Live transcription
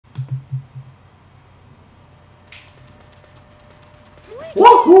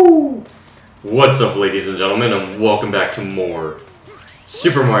Woohoo! What's up, ladies and gentlemen, and welcome back to more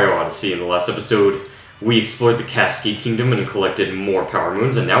Super Mario Odyssey. In the last episode, we explored the Cascade Kingdom and collected more Power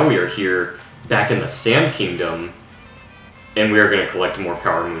Moons, and now we are here back in the Sand Kingdom, and we are going to collect more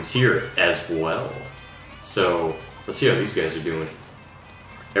Power Moons here as well. So, let's see how these guys are doing.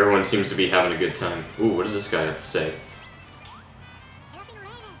 Everyone seems to be having a good time. Ooh, what does this guy have to say?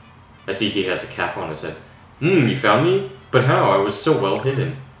 I see he has a cap on his head. You found me? But how? I was so well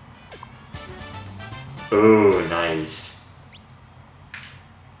hidden. Oh, nice.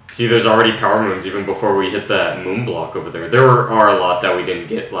 See, there's already Power Moons even before we hit that moon block over there. There are a lot that we didn't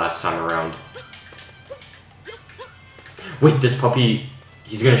get last time around. Wait, this puppy...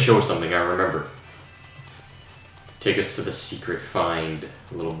 He's gonna show us something, I remember. Take us to the secret find,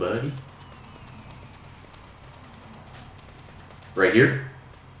 little buddy. Right here?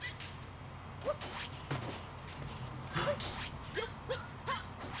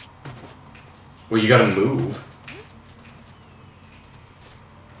 Well, you gotta move.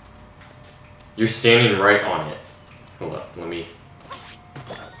 You're standing right on it. Hold up, let me...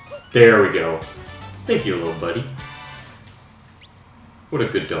 There we go. Thank you, little buddy. What a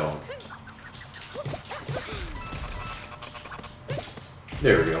good dog.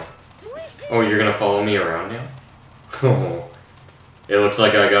 There we go. Oh, you're gonna follow me around now? Oh, it looks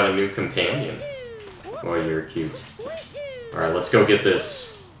like I got a new companion. Oh, you're cute. Alright, let's go get this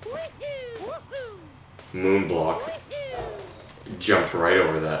moon block. Jumped right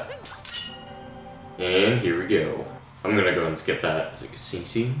over that. And here we go. I'm gonna go and skip that as a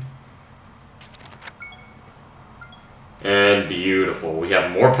scene. And beautiful. We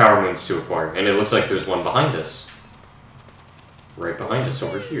have more Power Moons to acquire. And it looks like there's one behind us. Right behind us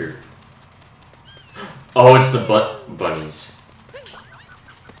over here. Oh, it's the bunnies.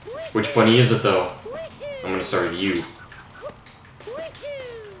 Which bunny is it, though? I'm gonna start with you.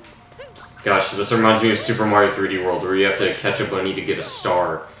 Gosh, this reminds me of Super Mario 3D World, where you have to catch a bunny to get a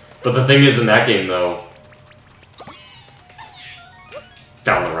star. But the thing is, in that game, though...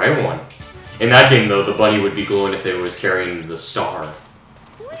 Found the right one. In that game, though, the bunny would be glowing if it was carrying the star.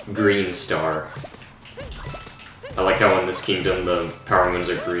 Green star. I like how in this kingdom the Power Moons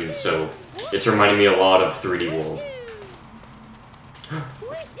are green, so it's reminding me a lot of 3D World.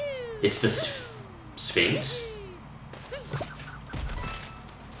 It's the Sphinx?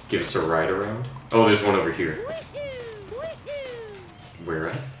 Give us a ride around. Oh, there's one over here. Where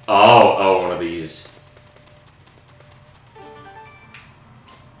at? Oh, one of these.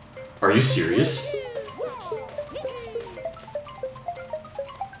 Are you serious?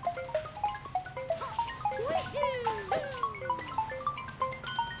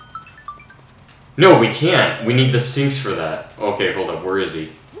 No, we can't. We need the Sphinx for that. Okay, hold up. Where is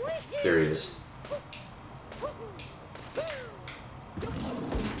he? There he is.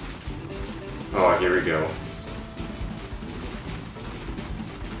 Oh, here we go.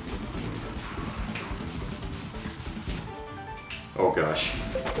 Oh gosh.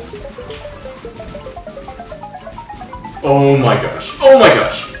 Oh my gosh. Oh my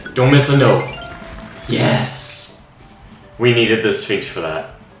gosh! Don't miss a note. Yes! We needed the Sphinx for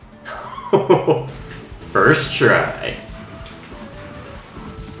that. First try.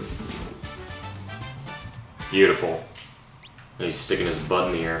 Beautiful. And he's sticking his butt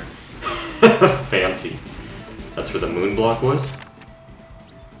in the air. Fancy. That's where the moon block was?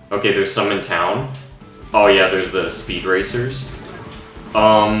 Okay, there's some in town. Oh yeah, there's the speed racers.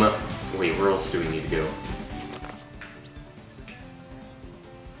 Wait, where else do we need to go?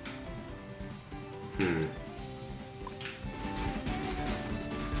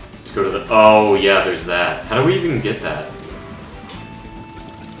 Let's go to the... Oh yeah, there's that. How do we even get that?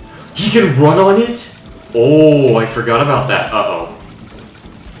 He can run on it? Oh, I forgot about that. Uh-oh.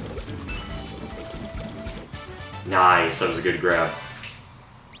 Nice, that was a good grab.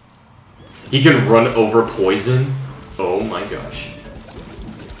 He can run over poison? Oh my gosh.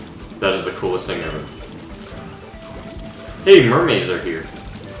 That is the coolest thing ever. Hey, mermaids are here.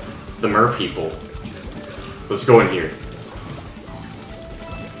 The mer people. Let's go in here.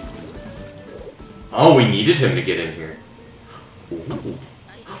 Oh, we needed him to get in here. Ooh.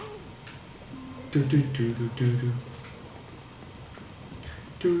 Do do do do do do.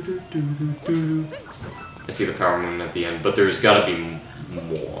 Do do do do do. I see the Power Moon at the end, but there's gotta be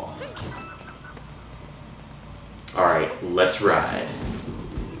more. Alright, let's ride.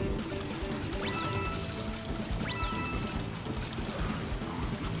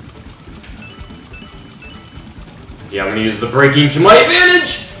 Yeah, I'm gonna use the braking to my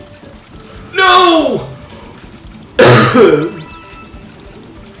advantage! No!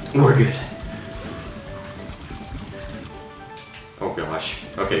 We're good. gosh.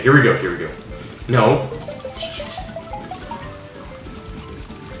 Okay, here we go, here we go. No. Dang it.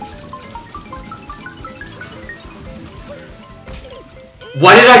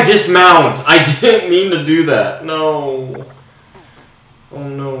 Why did I dismount? I didn't mean to do that. No. Oh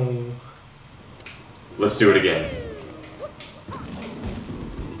no. Let's do it again.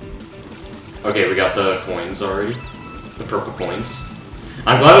 Okay, we got the coins already. The purple coins.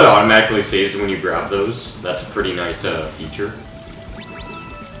 I'm glad it automatically saves when you grab those. That's a pretty nice feature.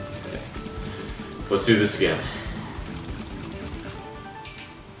 Okay. Let's do this again.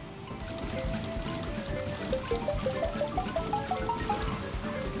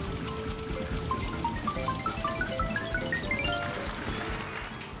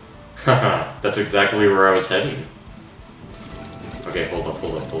 Haha, that's exactly where I was heading. Okay, hold up,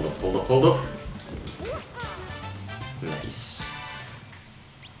 hold up, hold up, hold up, hold up. Nice.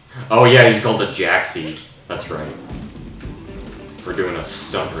 Oh yeah, he's called a Jaxie. That's right. We're doing a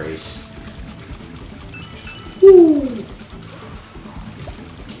stunt race. Woo!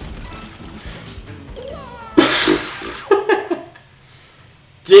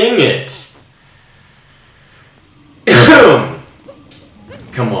 Dang it!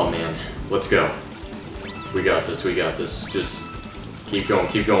 Come on, man. Let's go. We got this, we got this. Just keep going,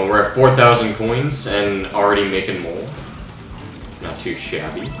 keep going. We're at 4,000 coins and already making more. Not too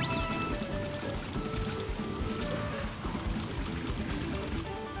shabby.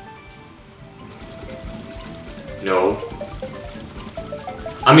 No.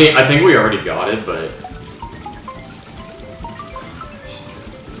 I mean, I think we already got it, but...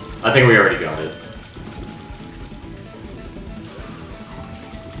 I think we already got it.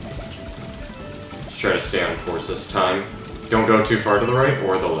 Let's try to stay on course this time. Don't go too far to the right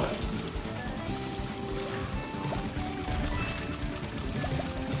or the left.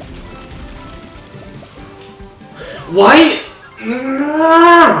 Why?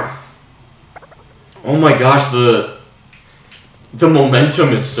 Oh my gosh, the momentum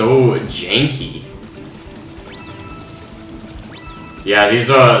is so janky. Yeah, these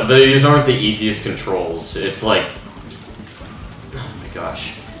aren't the easiest controls. It's like, oh my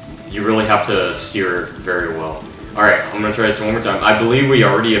gosh, you really have to steer very well. All right, I'm gonna try this one more time. I believe we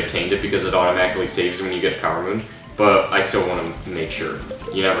already obtained it because it automatically saves when you get Power Moon, but I still want to make sure.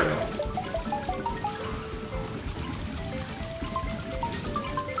 You never know.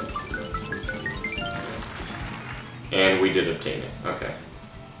 And we did obtain it. Okay.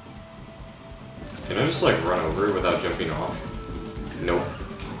 Can I just, like, run over it without jumping off? Nope.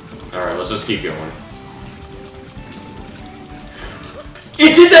 Alright, let's just keep going.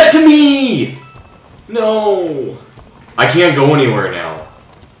 It did that to me! No! I can't go anywhere now.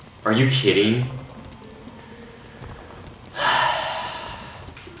 Are you kidding?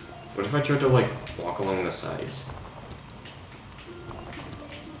 What if I tried to, like, walk along the sides?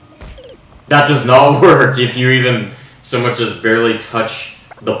 That does not work. If you even so much as barely touch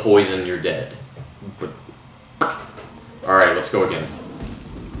the poison, you're dead. But... Alright, let's go again.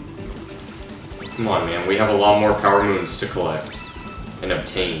 Come on, man. We have a lot more Power Moons to collect and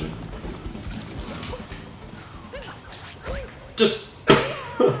obtain. Just...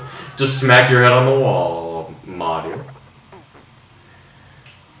 just smack your head on the wall, Mario.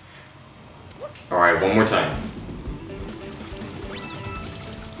 Alright, one more time.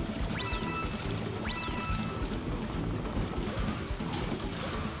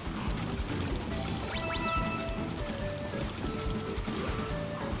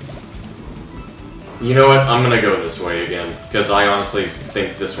 You know what? I'm gonna go this way again, because I honestly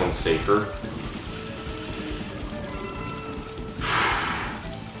think this one's safer.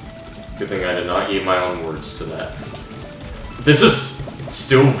 Good thing I did not eat my own words to that. This is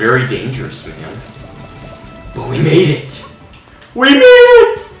still very dangerous, man. But we made it! We made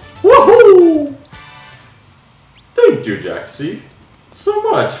it! Woohoo! Thank you, Jaxie, so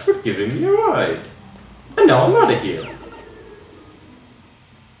much for giving me a ride. And now I'm out of here.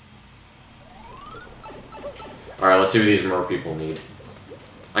 Alright, let's see what these mer people need.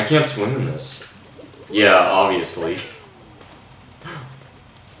 I can't swim in this. Yeah, obviously.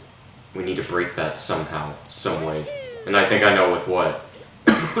 We need to break that somehow, some way. And I think I know with what.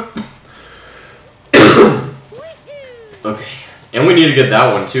 Okay. And we need to get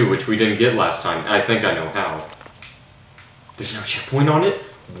that one too, which we didn't get last time. I think I know how. There's no checkpoint on it?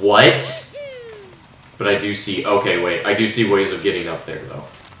 What? But I do see... Okay, wait. I do see ways of getting up there, though.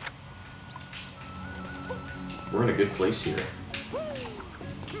 We're in a good place here.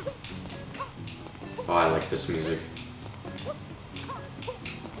 Oh, I like this music.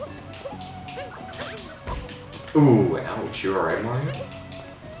 Ooh, ouch. You alright, Mario?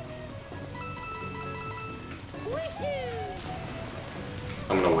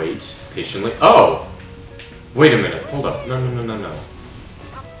 I'm gonna wait patiently. Oh! Wait a minute. Hold up. No, no, no, no, no.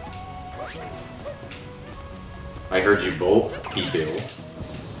 I heard you bolt. B-Bill.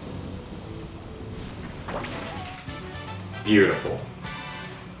 Beautiful.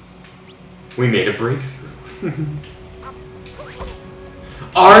 We made a breakthrough.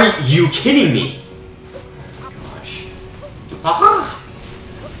 Are you kidding me? Oh my gosh. Aha!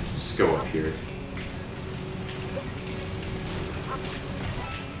 Just go up here.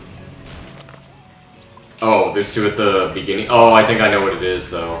 Oh, there's two at the beginning. Oh, I think I know what it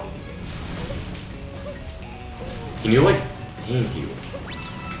is, though. Can you, like... Thank you.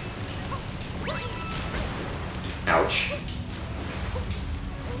 Ouch.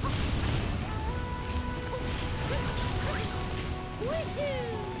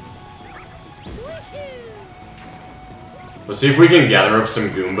 Let's see if we can gather up some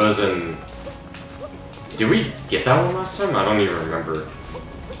Goombas and... Did we get that one last time? I don't even remember.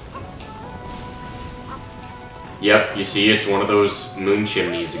 Yep, you see, it's one of those moon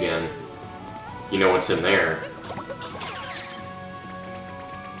chimneys again. You know what's in there.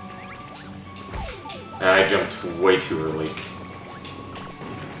 I jumped way too early.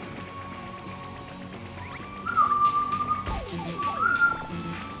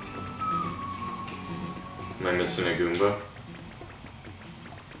 Am I missing a Goomba?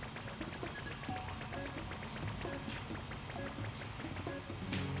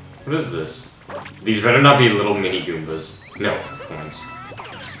 What is this? These better not be little mini Goombas. No, coins.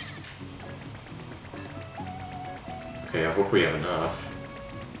 Okay, I hope we have enough.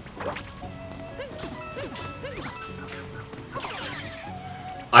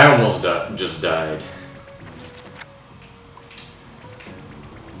 I almost just died.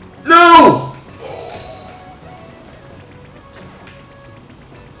 No!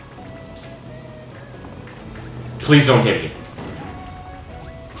 Please don't hit me.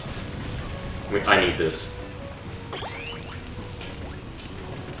 Wait, I need this.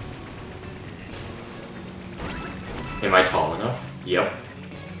 Am I tall enough? Yep.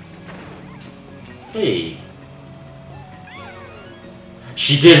 Hey.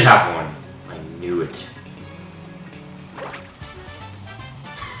 She did have one. I knew it.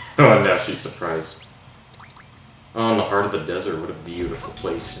 Oh, now she's surprised. Oh, in the heart of the desert, what a beautiful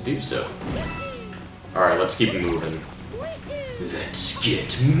place to do so. Alright, let's keep moving. Let's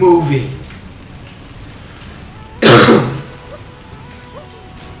get moving!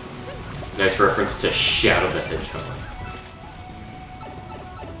 Nice reference to Shadow the Hedgehog.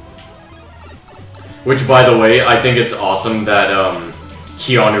 Which, by the way, I think it's awesome that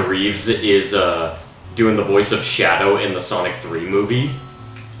Keanu Reeves is doing the voice of Shadow in the Sonic 3 movie.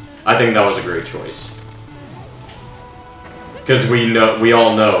 I think that was a great choice. Because we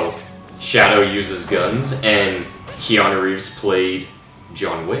all know Shadow uses guns, and Keanu Reeves played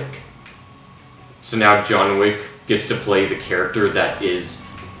John Wick. So now John Wick gets to play the character that is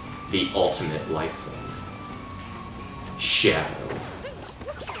the ultimate life form. Shadow.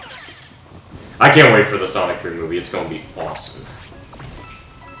 I can't wait for the Sonic 3 movie, it's gonna be awesome.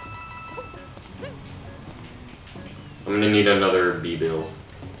 I'm gonna need another B-Bill.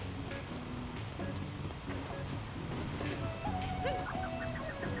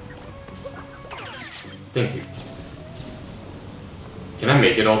 Thank you. Can I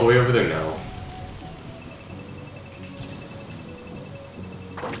make it all the way over there? No.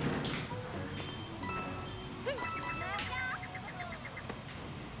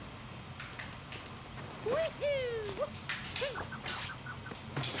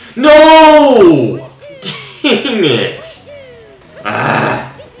 No! Dang it!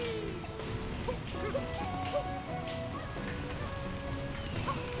 Ah.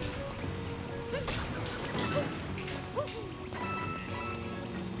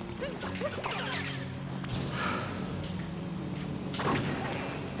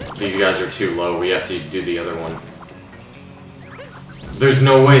 These guys are too low. We have to do the other one. There's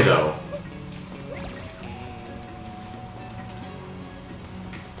no way, though.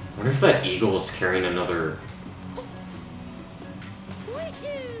 I wonder if that eagle is carrying another...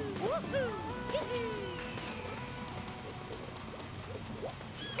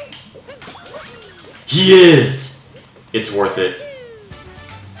 He is! It's worth it.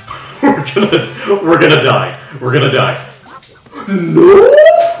 We're gonna die. We're gonna die. No!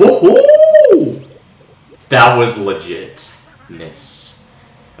 That was legitness.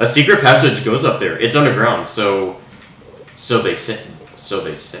 A secret passage goes up there. It's underground, so they say. So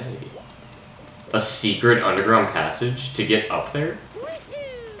they say. A secret underground passage to get up there?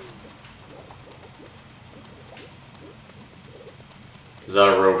 Is that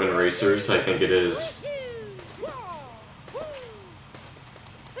a Rovin Racers? I think it is.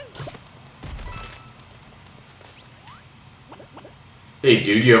 Hey,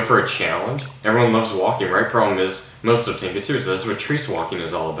 dude, you up for a challenge? Everyone loves walking, right? Problem is, most don't take it seriously. That's what trace walking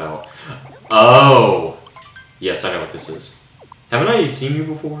is all about. Oh! Yes, I know what this is. Haven't I seen you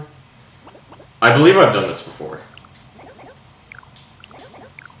before? I believe I've done this before.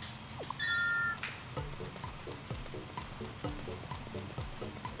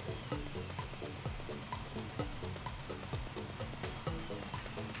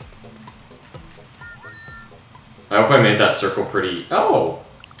 I hope I made that circle pretty... Oh!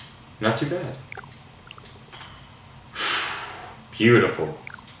 Not too bad. Beautiful.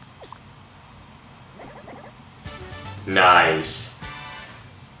 Nice.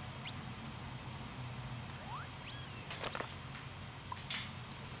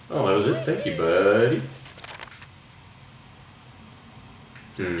 Oh, that was it? Thank you, buddy.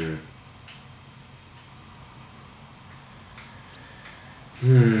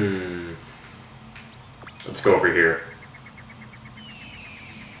 Let's go over here.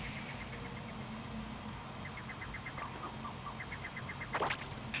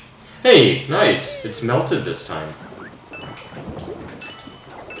 Hey, nice. It's melted this time.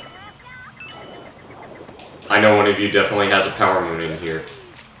 I know one of you definitely has a power moon in here.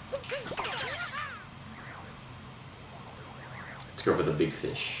 Let's go for the big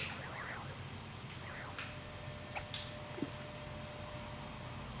fish.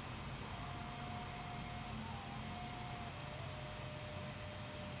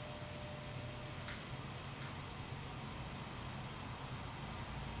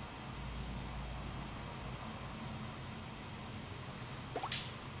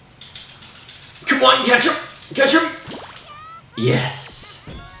 Come on, catch him! Catch him! Yes!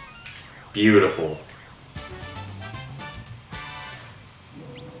 Beautiful.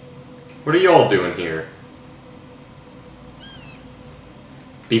 What are y'all doing here?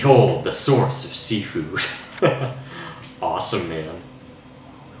 Behold, the source of seafood. Awesome, man.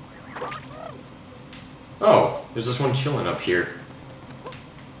 Oh, there's this one chilling up here.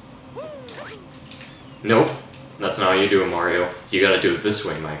 Nope, that's not how you do it, Mario. You gotta do it this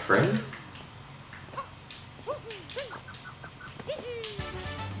way, my friend.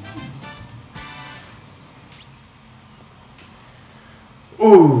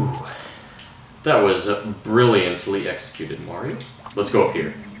 Ooh, that was brilliantly executed, Mario. Let's go up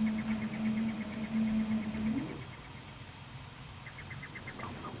here.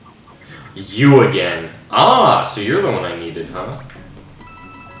 You again. Ah, so you're the one I needed, huh?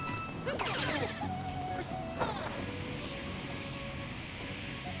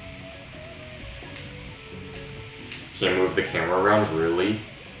 Can't move the camera around, really?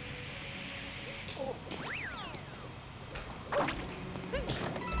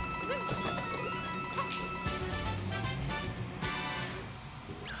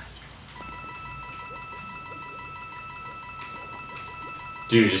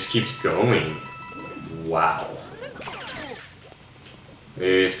 Dude just keeps going. Wow.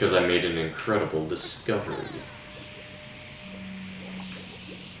 Maybe it's because I made an incredible discovery.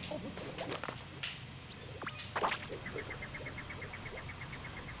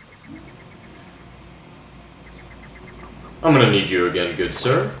 I'm gonna need you again, good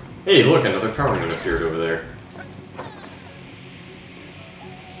sir. Hey, look, another power moon appeared over there.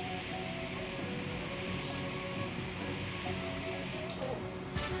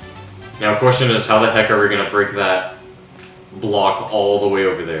 Now, question is, how the heck are we gonna break that block all the way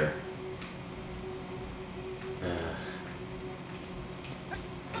over there?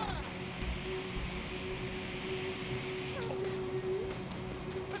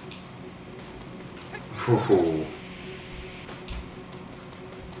 Whew.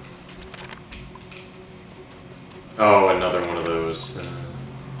 Oh, another one of those.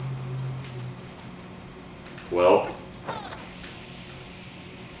 Well.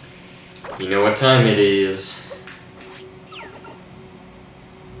 You know what time it is.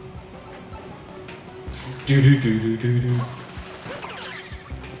 Do do do do do do.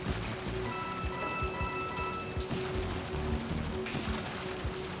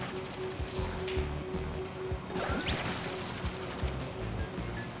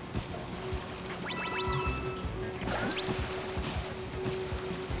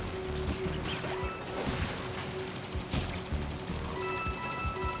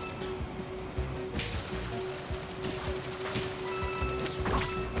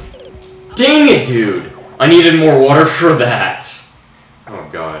 Dang it, dude! I needed more water for that. Oh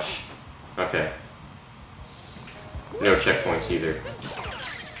gosh. Okay. No checkpoints either.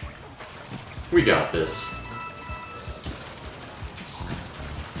 We got this.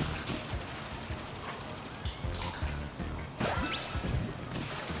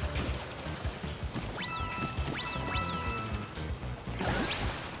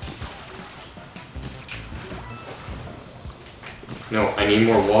 No, I need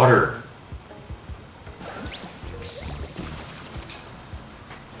more water.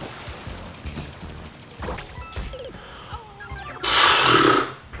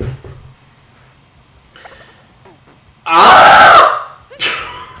 Ah!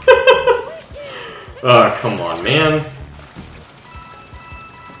 Oh, come on, man.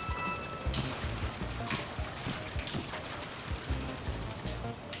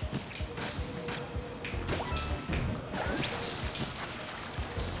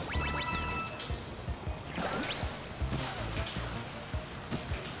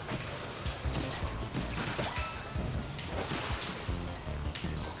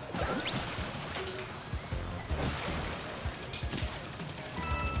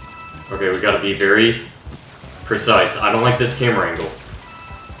 Okay, we gotta be very precise. I don't like this camera angle.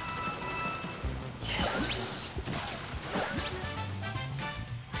 Yes!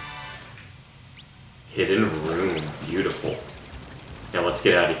 Hidden room. Beautiful. Now let's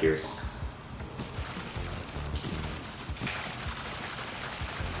get out of here.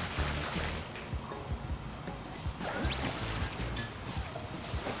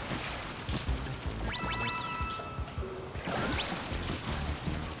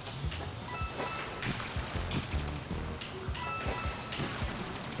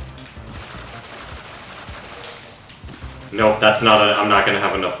 Nope, that's not a... I'm not gonna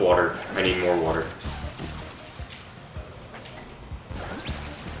have enough water. I need more water.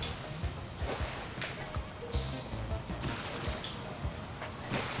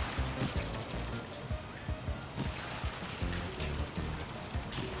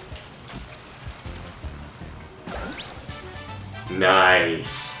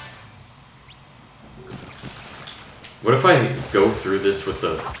 Nice. What if I go through this with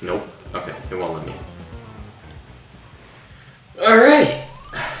the... Nope. Okay, it won't let me. Alright!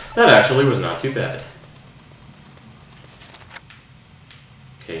 That actually was not too bad.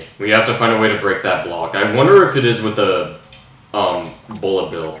 Okay, we have to find a way to break that block. I wonder if it is with the, bullet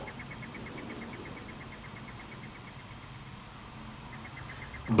bill.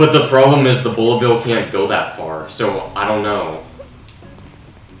 But the problem is the bullet bill can't go that far, so I don't know.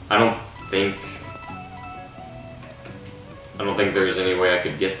 I don't think there's any way I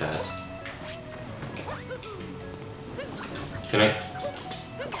could get that. Can I?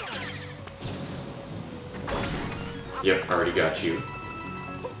 Yep, already got you.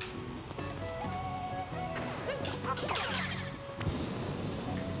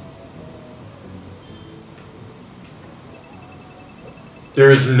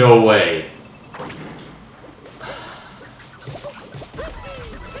 There's no way.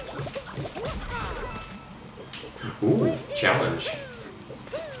 Ooh, challenge.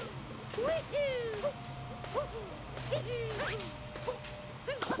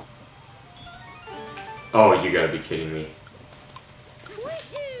 Oh, you gotta be kidding me.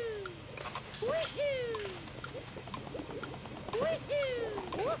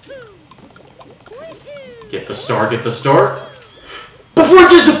 Get the star, get the star! Before it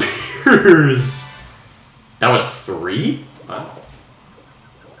disappears! That was 3? Wow.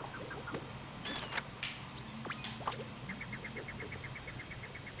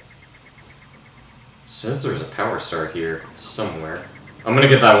 Says there's a power star here, somewhere. I'm gonna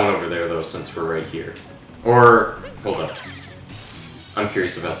get that one over there, though, since we're right here. Or, hold up. I'm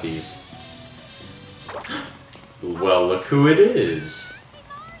curious about these. Well, look who it is.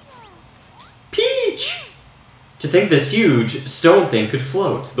 Peach! To think this huge stone thing could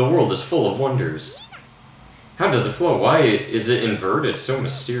float. The world is full of wonders. How does it float? Why is it inverted? So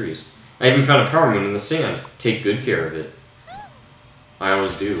mysterious. I even found a power moon in the sand. Take good care of it. I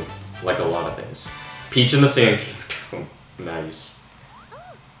always do. Like a lot of things. Peach in the Sand Kingdom. Nice.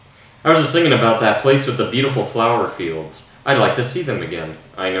 I was just thinking about that place with the beautiful flower fields. I'd like to see them again.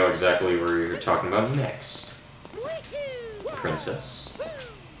 I know exactly where you're talking about next. Princess.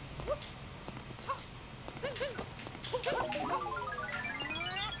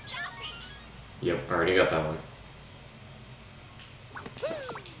 Yep, already got that one.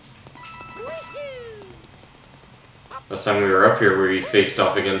 Last time we were up here, we faced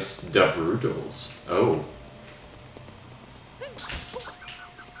off against the Brutals. Oh.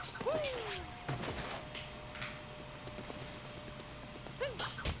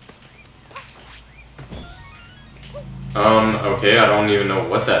 Okay, I don't even know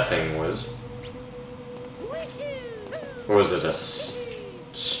what that thing was. What was it, a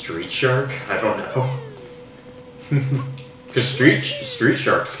street shark? I don't know. Because street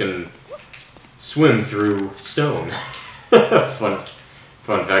sharks can swim through stone. Fun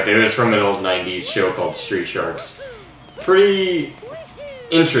fact. It was from an old 90s show called Street Sharks. Pretty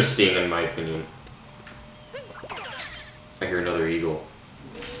interesting, in my opinion. I hear another eagle.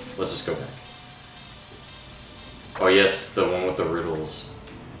 Let's just go back. Oh yes, the one with the riddles.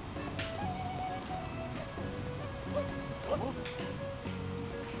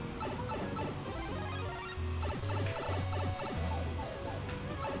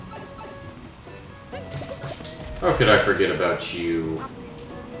 How could I forget about you?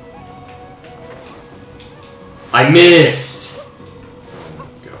 I missed! Oh my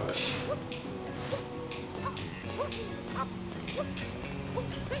gosh.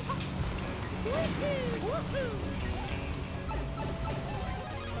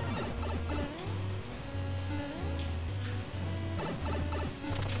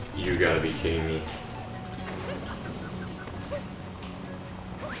 You gotta be kidding me.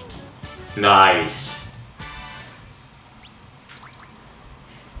 Nice!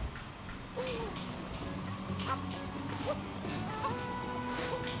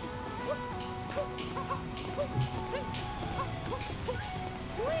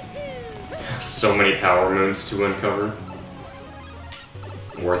 So many power moons to uncover.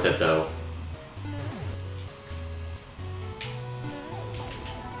 Worth it though.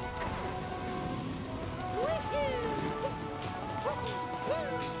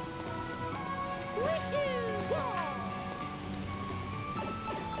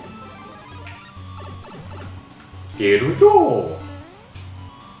 Here we go!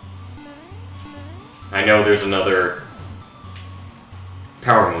 I know there's another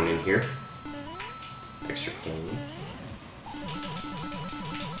power moon in here. Extra coins.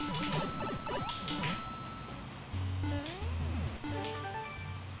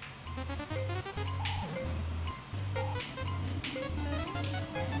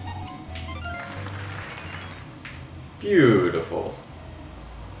 Beautiful.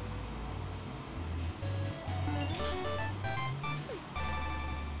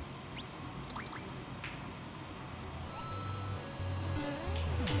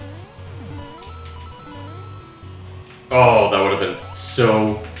 Oh, that would have been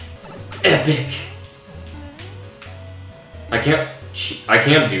so epic. I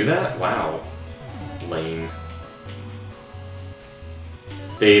can't do that? Wow. Lame.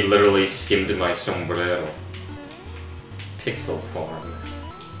 They literally skimmed my sombrero. Pixel farm.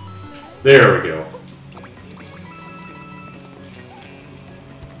 There we go.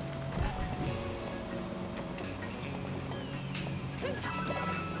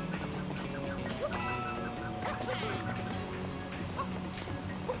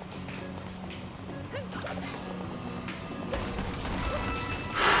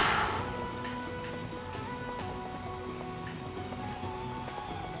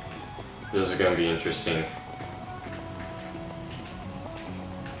 This is gonna be interesting.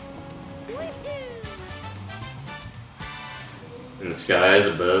 In the skies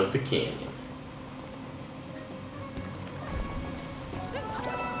above the canyon.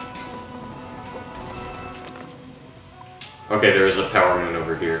 Okay, there is a power moon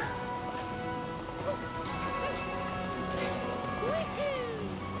over here.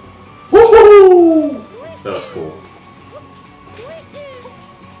 Woohoo! That was cool.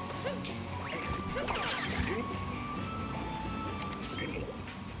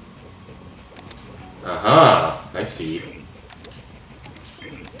 Aha! I see.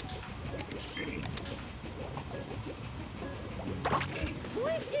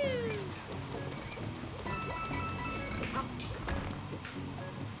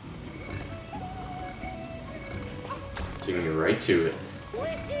 Taking me right to it.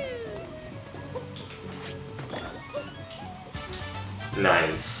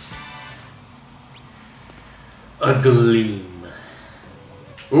 Nice. A gleam.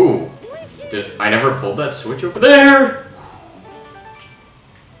 Ooh. I never pulled that switch over there?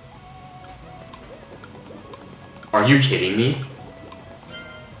 Are you kidding me?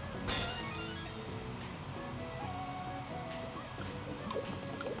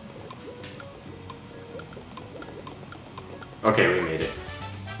 Okay, we made it.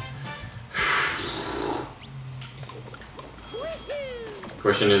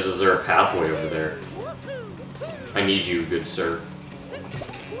 Question is there a pathway over there? I need you, good sir.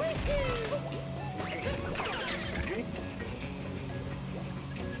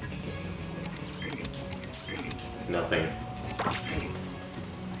 Nothing.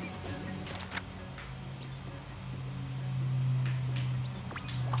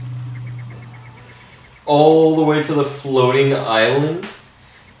 All the way to the floating island?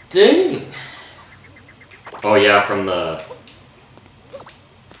 Dang! Oh yeah, from the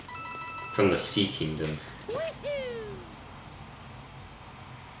Sea Kingdom.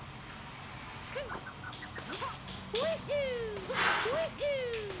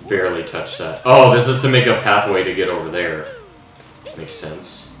 Barely touched that. Oh, this is to make a pathway to get over there. Makes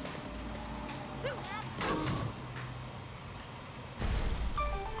sense.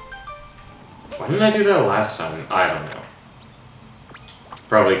 Why didn't I do that last time? I don't know.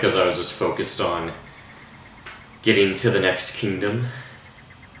 Probably because I was just focused on getting to the next kingdom.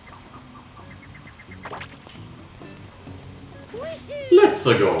 Let's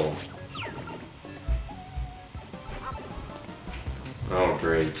go. Oh,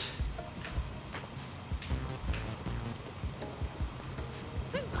 great.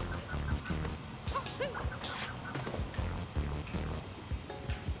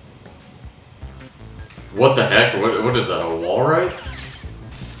 What the heck? What is that, a wall ride?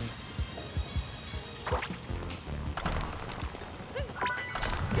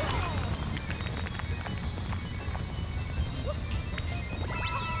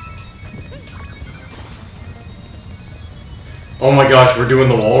 Oh my gosh, we're doing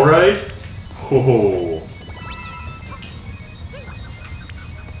the wall ride? Oh.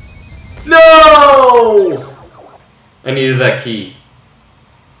 No! I needed that key.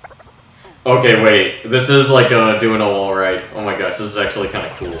 Okay, wait. This is like doing a wall ride. Oh my gosh, this is actually kind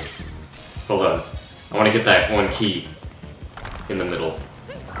of cool. Hold on. I want to get that one key in the middle.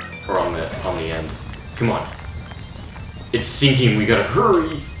 Or on the end. Come on. It's sinking, we gotta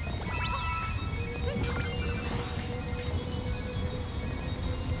hurry!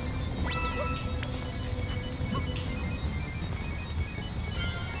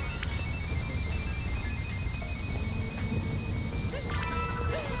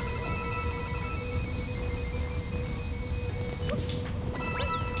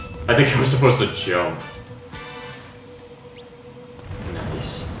 I think I was supposed to jump.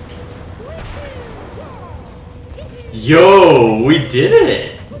 Nice. Yo, we did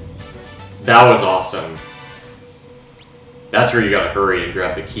it! That was awesome. That's where you gotta hurry and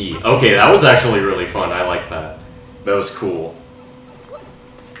grab the key. Okay, that was actually really fun. I like that. That was cool.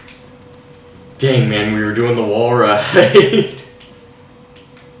 Dang, man, we were doing the wall ride.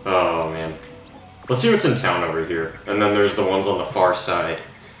 Oh, man. Let's see what's in town over here. And then there's the ones on the far side,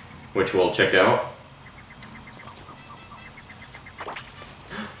 which we'll check out.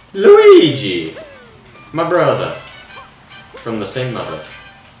 Luigi! My brother. From the same mother.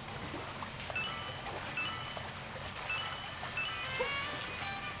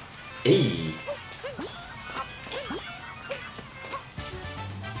 Hey!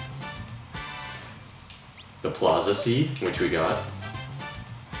 The Plaza Seed, which we got.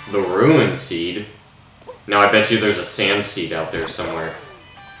 The Ruin Seed. Now I bet you there's a Sand Seed out there somewhere.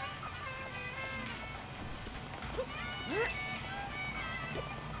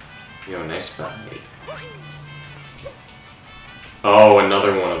 Yo, nice fight. Oh,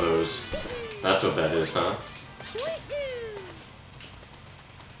 another one of those. That's what that is, huh?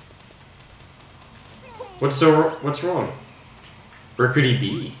 What's wrong? Where could he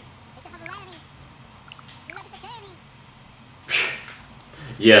be?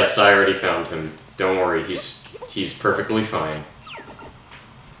 Yes, I already found him. Don't worry, he's perfectly fine.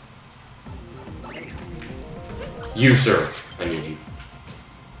 You, sir. I need you.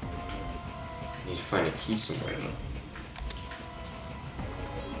 I need to find a key somewhere, though.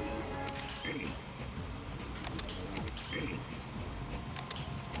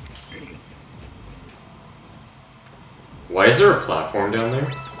 Why is there a platform down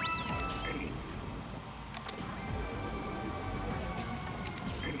there?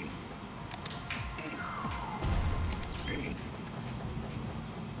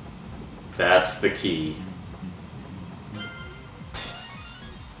 That's the key.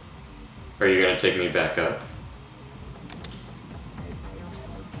 Are you gonna take me back up?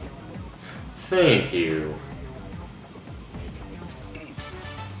 Thank you.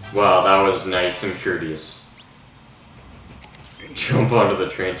 Wow, that was nice and courteous. Jump onto the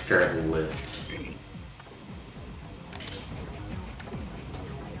transparent lift.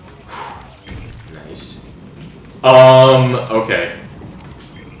 Nice. Okay.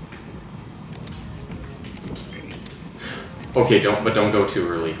 Okay, don't go too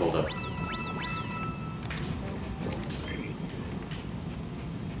early, hold up.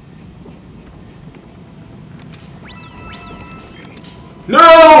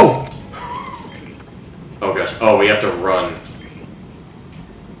 No! Oh gosh, oh, we have to run.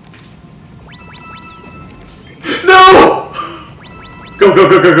 No! Go, go,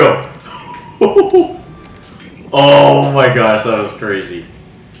 go, go, go! Oh my gosh, that was crazy.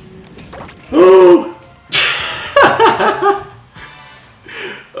 Oh!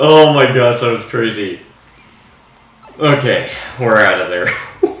 Oh my gosh, that was crazy. Okay, we're out of there.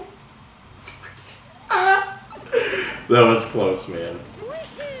 That was close, man.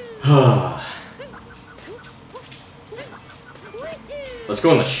 Let's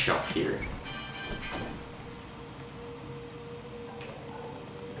go in the shop here.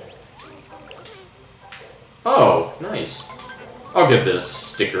 Oh, nice. I'll get this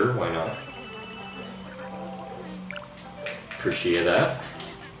sticker, why not? Appreciate that.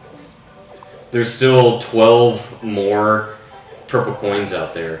 There's still 12 more purple coins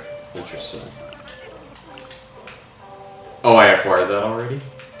out there. Interesting. Oh, I acquired that already?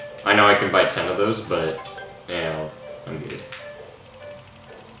 I know I can buy 10 of those, but yeah, I'm good.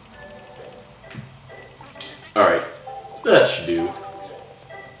 Alright, that should do.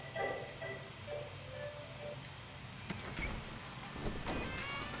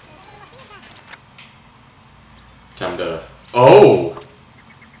 Time to... Oh!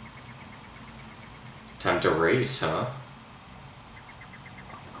 Time to race, huh?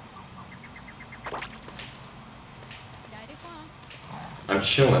 I'm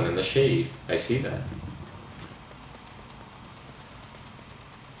chilling in the shade. I see that.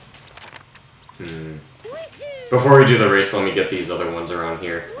 Before we do the race, let me get these other ones around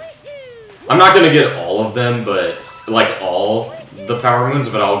here. I'm not gonna get all of them, but... Like, all the Power Moons,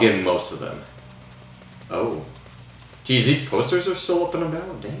 but I'll get most of them. Oh. Geez, these posters are still up and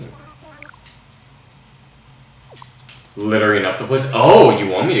about? Dang. Littering up the place? Oh, you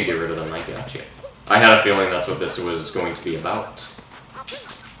want me to get rid of them? I gotcha. I had a feeling that's what this was going to be about.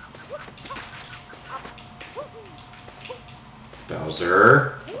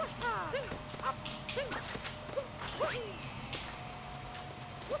 Bowser.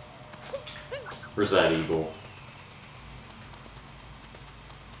 Where's that eagle?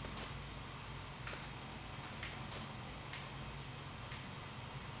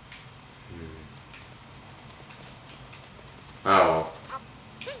 Oh.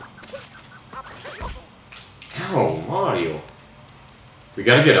 Ow, Mario. We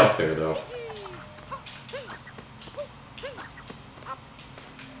gotta get up there, though.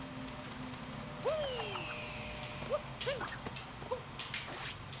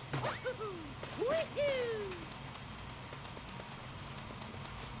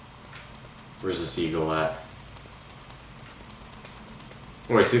 Where's this eagle at?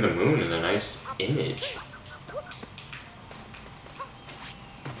 Oh, I see the moon in a nice image.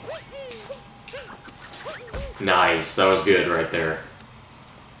 Nice, that was good right there.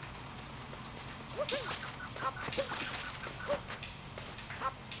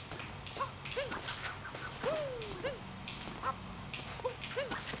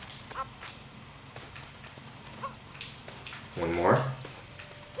 One more.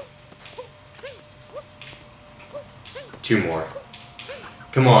 Two more.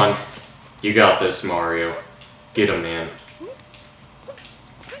 Come on. You got this, Mario. Get him, man.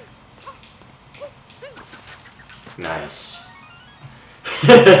 Nice.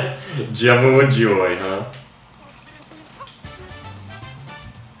 Jumping with joy, huh?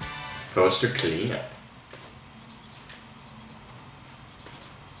 Poster cleanup.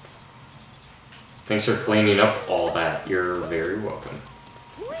 Thanks for cleaning up all that. You're very welcome.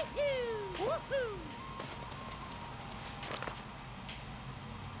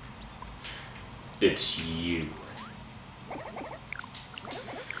 It's you.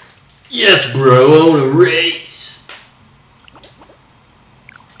 Yes, bro, I wanna race!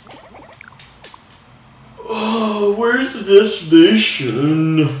 Oh, where's the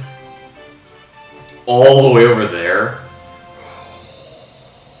destination? All the way over there?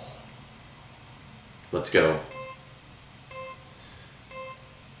 Let's go.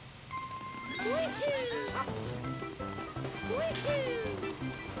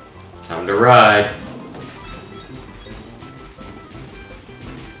 Time to ride.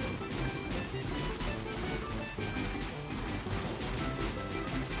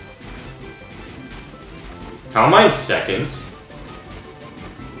 How am I in second?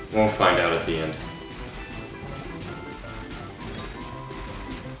 We'll find out at the end.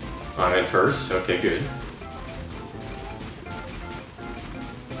 I'm in first? Okay, good.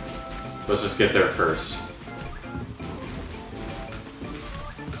 Let's just get there first.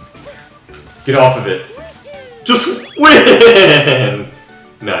 Get off of it. Just win!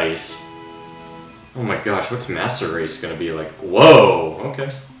 Nice. Oh my gosh, what's Master Race gonna be like? Whoa, okay.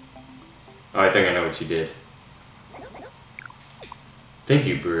 Oh, I think I know what you did. Thank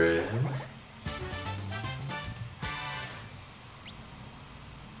you, bro.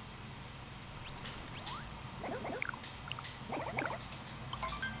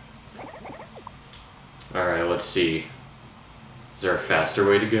 Alright, let's see. Is there a faster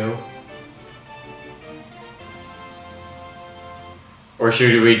way to go? Or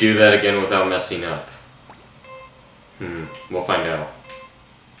should we do that again without messing up? We'll find out.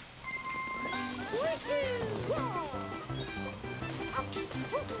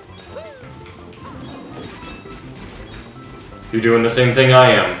 You're doing the same thing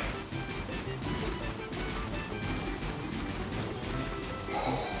I am.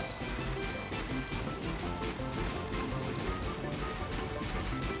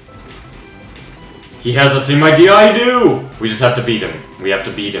 He has the same idea I do! We just have to beat him. We have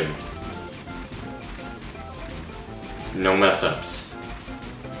to beat him. No mess-ups.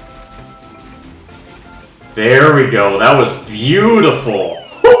 There we go. That was beautiful.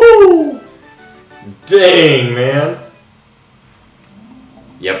 Woohoo! Dang, man.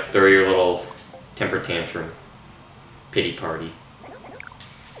 Yep, throw your little temper tantrum. Pity party.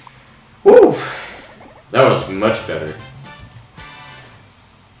 Woo! That was much better.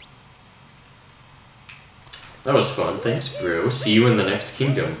 That was fun. Thanks, bro. See you in the next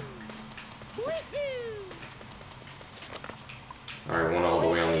kingdom. Alright, one all the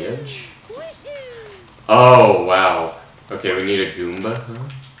way on the edge. Oh, wow. Okay, we need a Goomba, huh?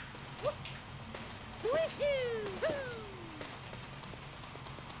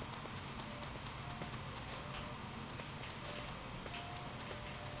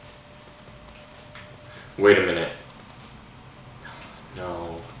 Wait a minute.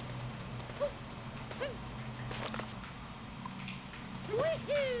 No.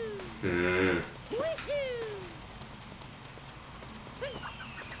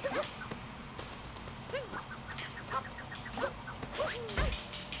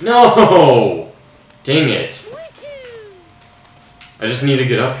 No! Dang it. I just need to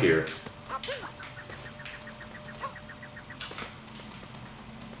get up here.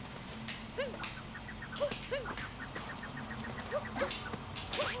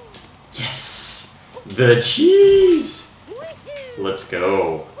 Yes! The cheese! Let's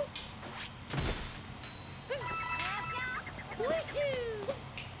go.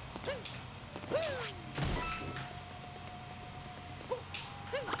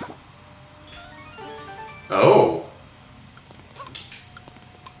 Oh.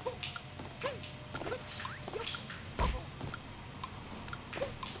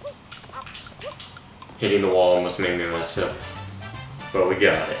 Hitting the wall almost made me mess up. But we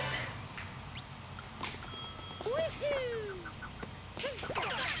got it.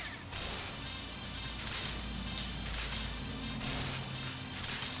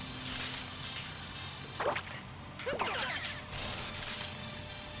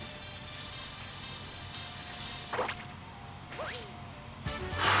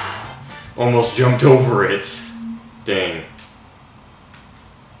 Almost jumped over it. Dang.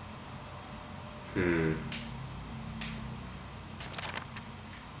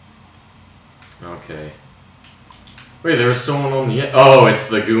 Okay. Wait, there was someone on the end. Oh, it's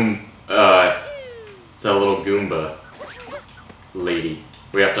the it's that little Goomba lady.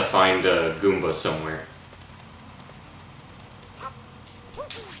 We have to find a Goomba somewhere.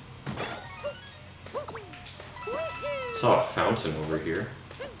 Saw a fountain over here.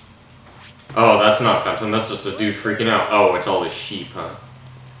 Oh, that's not a fountain, that's just a dude freaking out. Oh, it's all his sheep, huh?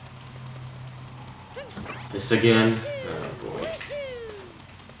 This again? Oh boy.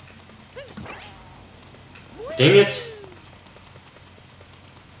 Dang it!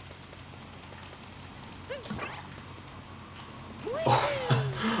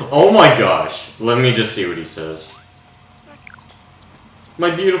 Oh my gosh. Let me just see what he says.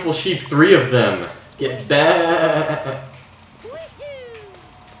 My beautiful sheep, 3 of them! Get back!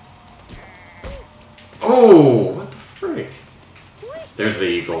 Oh, what the frick? There's the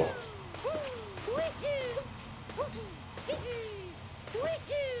eagle.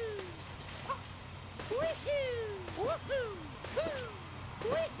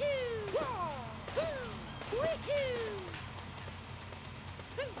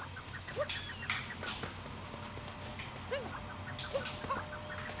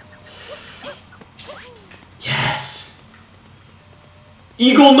 Yes!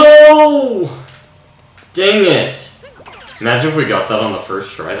 Eagle, no! Dang it! Imagine if we got that on the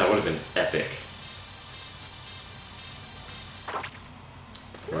first try, that would have been epic.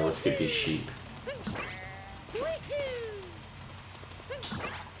 Alright, let's get these sheep.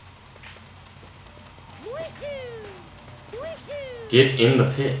 Get in the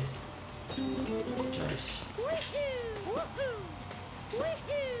pit. Nice.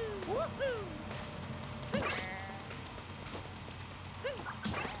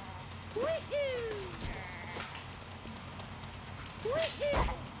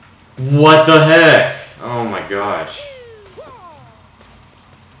 What the heck? Oh my gosh.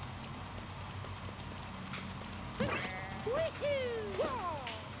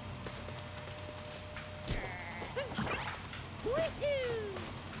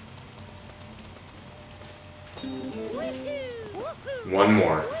 One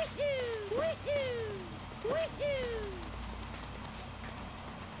more.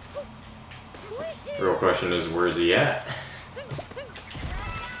 Real question is, where's he at?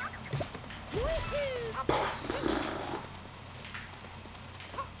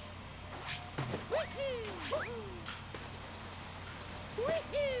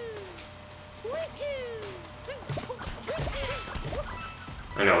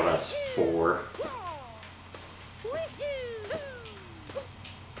 I know that's 4.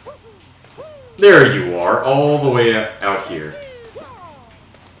 There you are, all the way out here.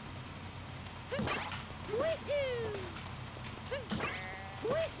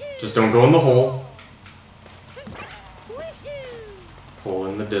 Just don't go in the hole. Hole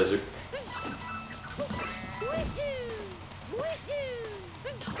in the desert.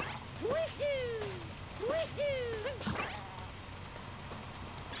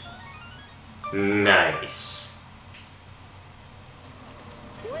 Nice.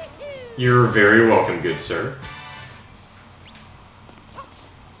 You're very welcome, good sir.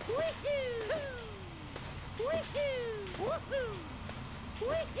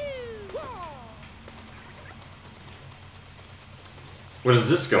 What is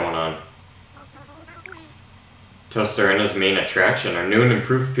this going on? TOSTARENA's main attraction, our new and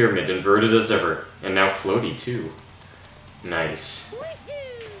improved pyramid, inverted as ever, and now floaty too. Nice.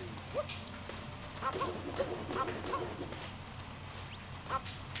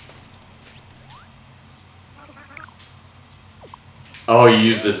 Oh, you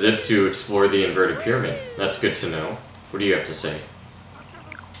use the zip to explore the inverted pyramid. That's good to know. What do you have to say?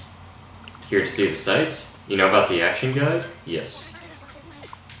 Here to see the sights? You know about the action guide? Yes.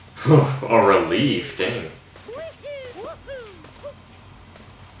 A relief, dang. What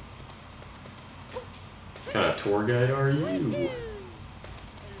kind of tour guide are you?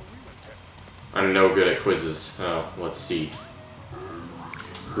 I'm no good at quizzes. Oh, let's see.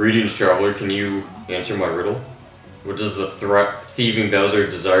 Greetings, traveler. Can you answer my riddle? What does the thieving Bowser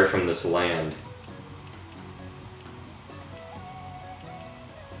desire from this land?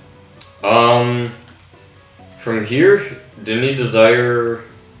 From here, didn't he desire...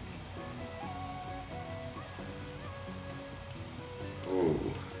 Ooh.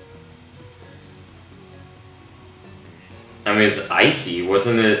 I mean, it's icy.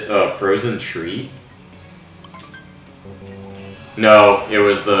 Wasn't it a frozen tree? No, it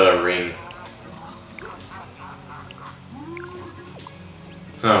was the ring.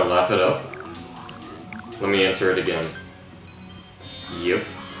 Huh, laugh it up. Let me answer it again. Yep.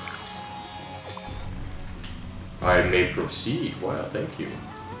 I may proceed. Wow, thank you.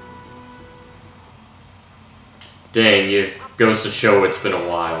 Dang, it goes to show it's been a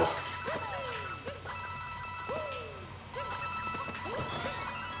while.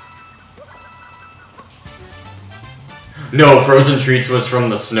 No, Frozen Treats was from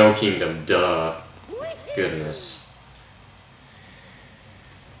the Snow Kingdom. Duh. Goodness.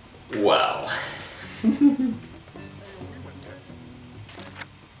 Wow.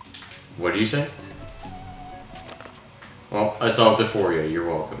 What did you say? Well, I solved it for you. You're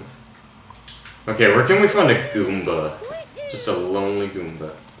welcome. Okay, where can we find a Goomba? Just a lonely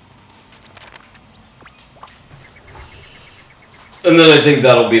Goomba. And then I think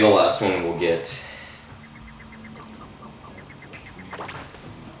that'll be the last one we'll get.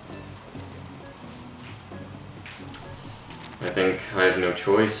 I think I have no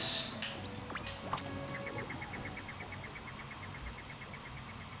choice.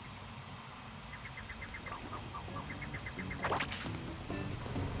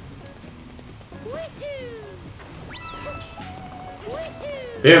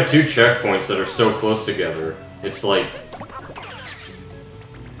 They have 2 checkpoints that are so close together. It's like...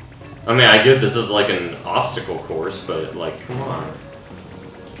 I mean, I get this is like an obstacle course, but like, come on.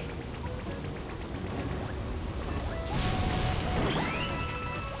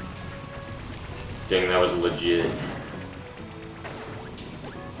 Dang, that was legit.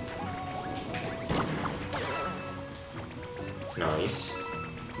 Nice.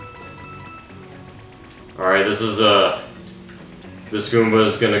 Alright, this is this Goomba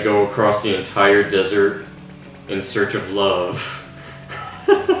is gonna go across the entire desert in search of love.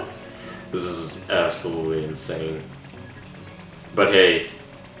 This is absolutely insane. But hey,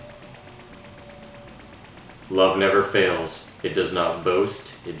 love never fails. It does not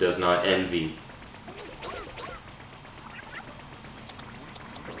boast. It does not envy.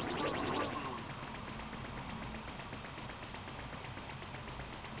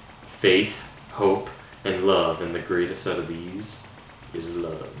 Faith, hope, and love, and the greatest out of these is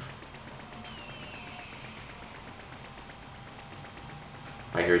love.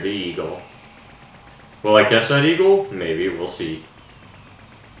 I hear the eagle. Will I catch that eagle? Maybe, we'll see.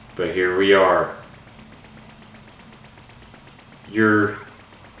 But here we are. Your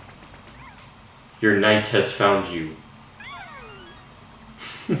knight has found you.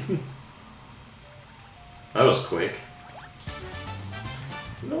 That was quick.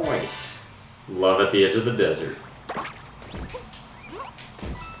 Nice. Love at the edge of the desert.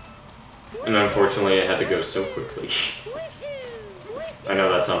 And unfortunately, it had to go so quickly. I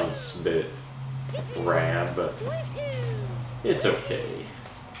know that sounds a bit rad, but it's okay.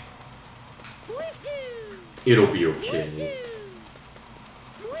 It'll be okay.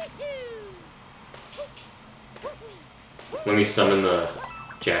 Let me summon the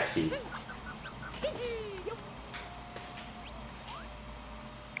Jaxie.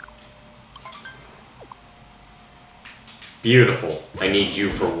 Beautiful. I need you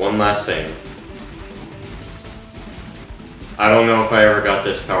for one last thing. I don't know if I ever got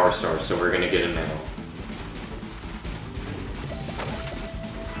this power star, so we're gonna get it now.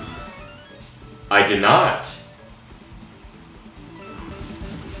 I did not.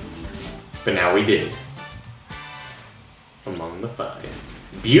 But now we did. Among the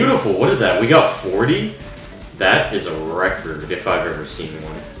 5. Beautiful! What is that? We got 40? That is a record, if I've ever seen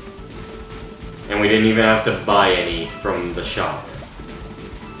one. And we didn't even have to buy any from the shop.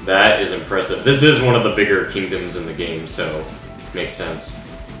 That is impressive. This is one of the bigger kingdoms in the game, so makes sense.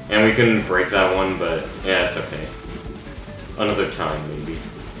 And we couldn't break that one, but yeah, it's okay. Another time, maybe.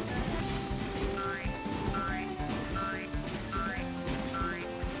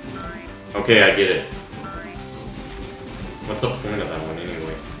 Okay, I get it. What's the point of that one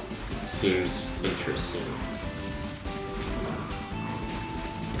anyway? Seems interesting.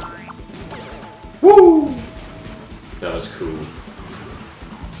 Woo! That was cool.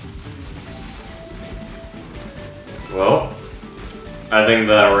 Well, I think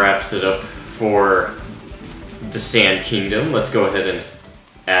that wraps it up for the Sand Kingdom. Let's go ahead and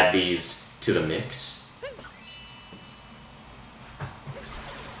add these to the mix.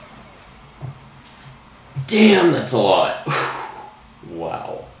 Damn, that's a lot.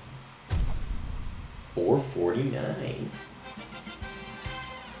 Wow. 449.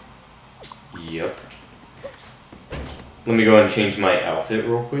 Yep. Let me go ahead and change my outfit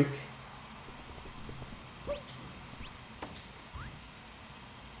real quick.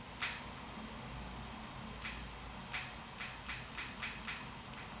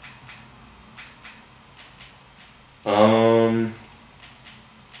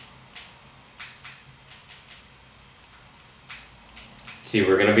 See,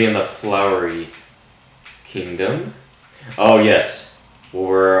 we're gonna be in the Flowery Kingdom. Oh, yes. We'll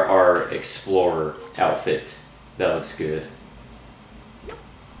wear our Explorer outfit. That looks good.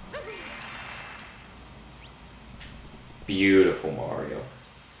 Beautiful, Mario.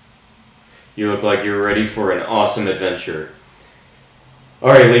 You look like you're ready for an awesome adventure.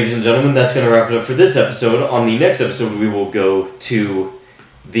 Alright, ladies and gentlemen, that's going to wrap it up for this episode. On the next episode, we will go to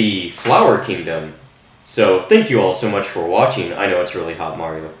the Flower Kingdom. So, thank you all so much for watching. I know it's really hot,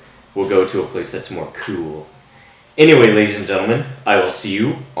 Mario. We'll go to a place that's more cool. Anyway, ladies and gentlemen, I will see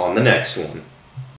you on the next one.